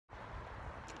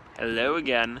Hello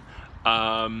again.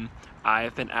 I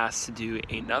have been asked to do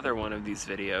another one of these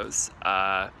videos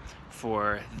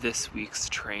for this week's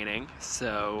training,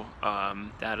 so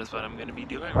that is what I'm going to be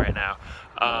doing right now.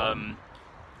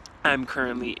 I'm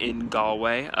currently in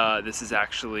Galway. This is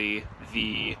actually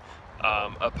the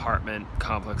apartment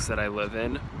complex that I live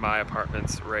in. My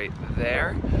apartment's right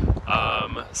there.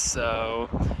 So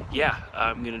yeah,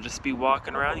 I'm gonna just be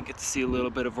walking around. You get to see a little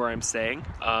bit of where I'm staying,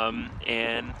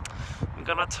 and I'm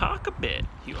gonna talk a bit.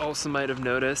 You also might have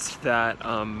noticed that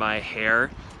my hair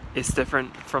is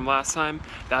different from last time.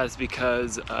 That is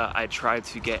because I tried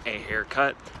to get a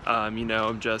haircut. You know,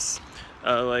 I'm just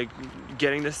like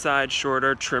getting the side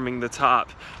shorter, trimming the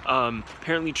top.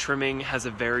 Apparently trimming has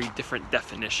a very different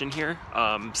definition here.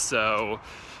 So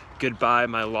goodbye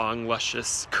my long,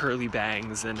 luscious, curly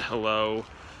bangs, and hello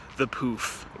the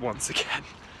poof once again.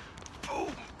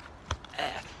 Boom.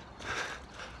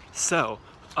 So,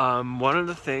 one of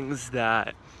the things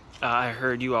that I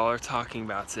heard you all are talking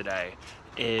about today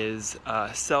is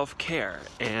self-care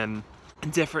and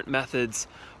different methods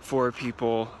for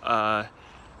people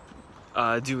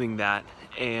doing that,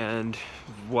 and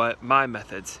what my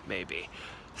methods may be.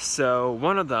 So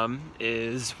one of them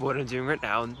is what I'm doing right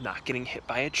now, not getting hit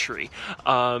by a tree,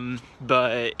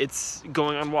 but it's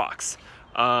going on walks.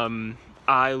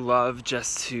 I love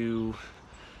just to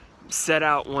set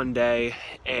out one day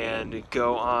and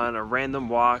go on a random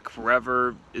walk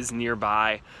wherever is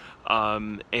nearby,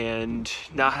 and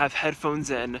not have headphones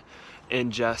in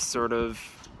and just sort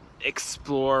of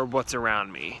explore what's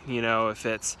around me. You know, if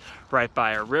it's right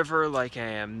by a river like I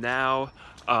am now,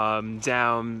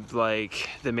 down like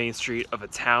the main street of a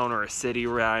town or a city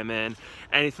where I'm in,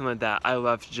 anything like that. I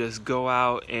love to just go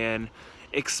out and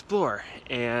explore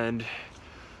and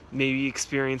maybe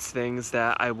experience things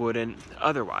that I wouldn't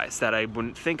otherwise, that I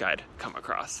wouldn't think I'd come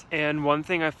across. And one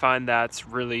thing I find that's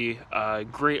really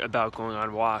great about going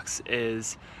on walks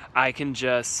is I can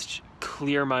just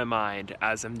clear my mind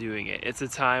as I'm doing it. It's a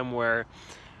time where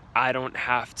I don't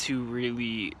have to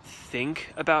really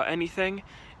think about anything,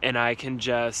 and I can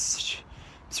just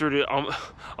sort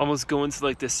of almost go into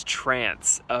like this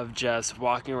trance of just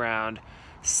walking around,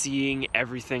 seeing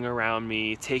everything around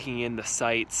me, taking in the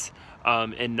sights,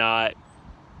 and not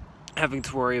having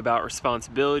to worry about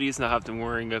responsibilities, not having to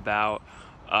worry about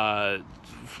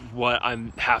what I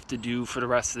have to do for the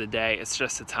rest of the day. It's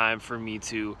just a time for me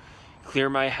to clear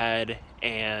my head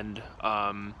and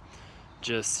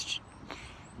just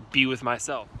be with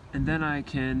myself. And then I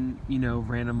can, you know,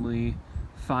 randomly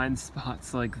find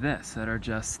spots like this that are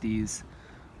just these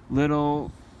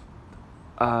little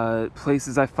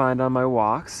places I find on my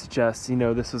walks. Just, you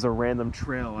know, this was a random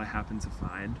trail I happened to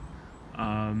find,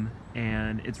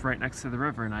 and it's right next to the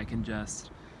river, and I can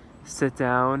just sit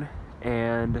down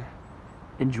and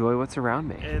enjoy what's around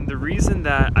me. And the reason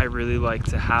that I really like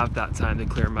to have that time to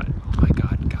clear my, oh my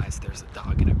god guys, there's a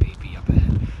dog and a baby up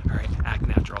ahead. All right, act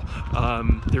natural.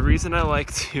 The reason I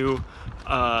like to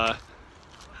hi.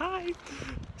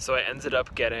 So I ended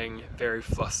up getting very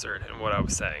flustered in what I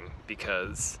was saying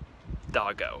because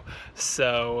doggo.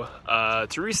 So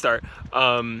to restart,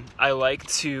 I like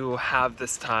to have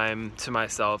this time to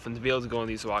myself and to be able to go on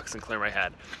these walks and clear my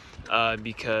head,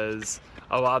 because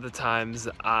a lot of the times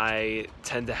I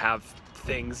tend to have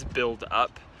things build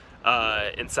up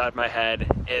inside my head,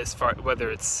 as far whether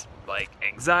it's like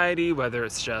anxiety, whether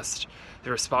it's just the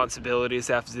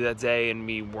responsibilities I have to do that day and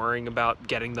me worrying about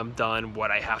getting them done, what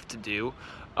I have to do.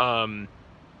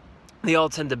 They all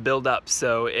tend to build up,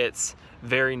 so it's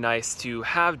very nice to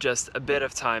have just a bit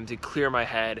of time to clear my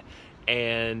head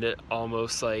and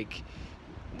almost like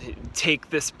take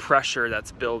this pressure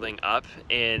that's building up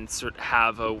and sort of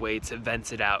have a way to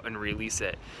vent it out and release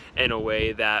it in a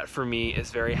way that for me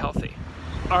is very healthy.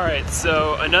 Alright,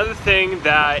 so another thing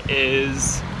that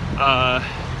is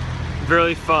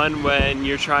really fun when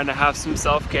you're trying to have some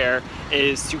self-care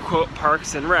is, to quote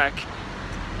Parks and Rec,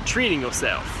 treating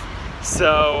yourself.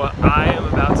 So I am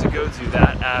about to go do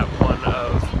that at one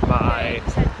of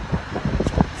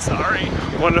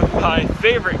my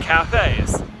favorite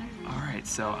cafes. Alright,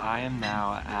 so I am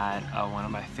now at one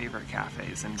of my favorite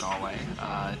cafes in Galway,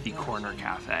 the Corner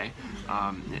Cafe.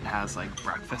 It has like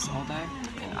breakfast all day,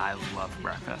 and I love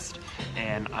breakfast.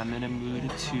 And I'm in a mood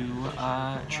to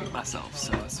treat myself,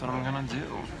 so that's what I'm gonna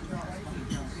do.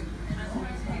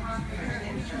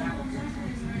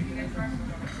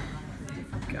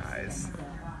 Guys,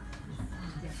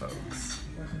 folks,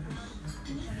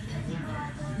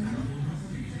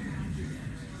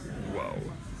 whoa.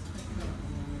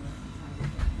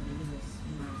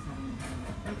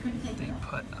 They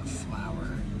put a flower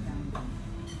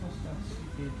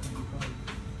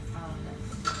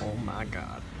Oh my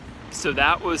God. So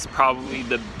that was probably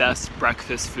the best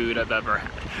breakfast food I've ever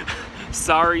had.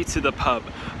 Sorry to the pub.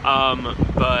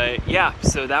 But yeah,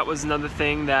 so that was another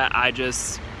thing that I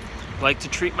just like to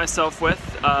treat myself with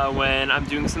when I'm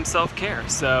doing some self-care.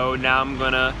 So now I'm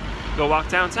gonna go walk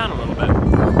downtown a little bit.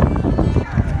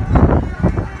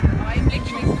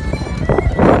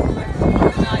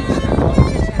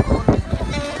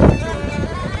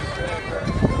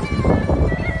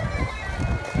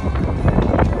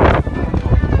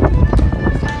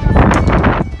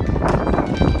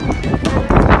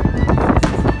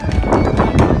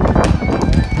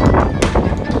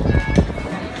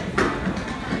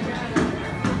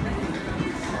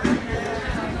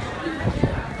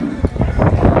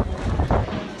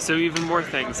 So even more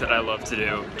things that I love to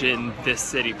do in this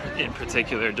city in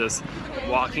particular, just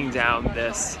walking down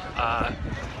this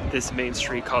this main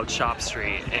street called Shop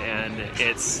Street, and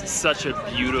it's such a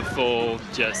beautiful,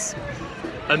 just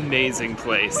amazing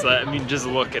place. I mean, just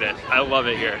look at it. I love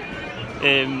it here.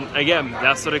 And again,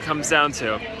 that's what it comes down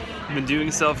to. I've been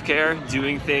doing self-care,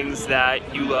 doing things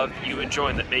that you love, you enjoy,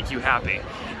 and that make you happy,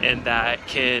 and that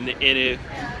can, in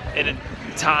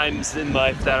times in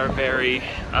life that are very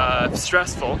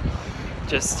stressful,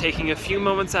 just taking a few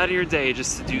moments out of your day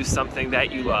just to do something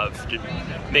that you love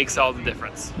makes all the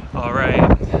difference. All right,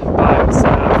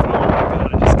 BioStaff. Oh my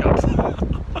God, I just got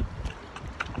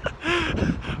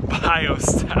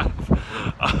BioStaff.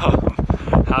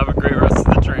 Have a great rest of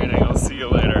the training. I'll see you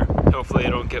later. Hopefully, I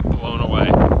don't get blown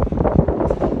away.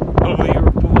 Hopefully,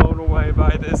 you're blown away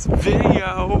by this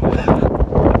video.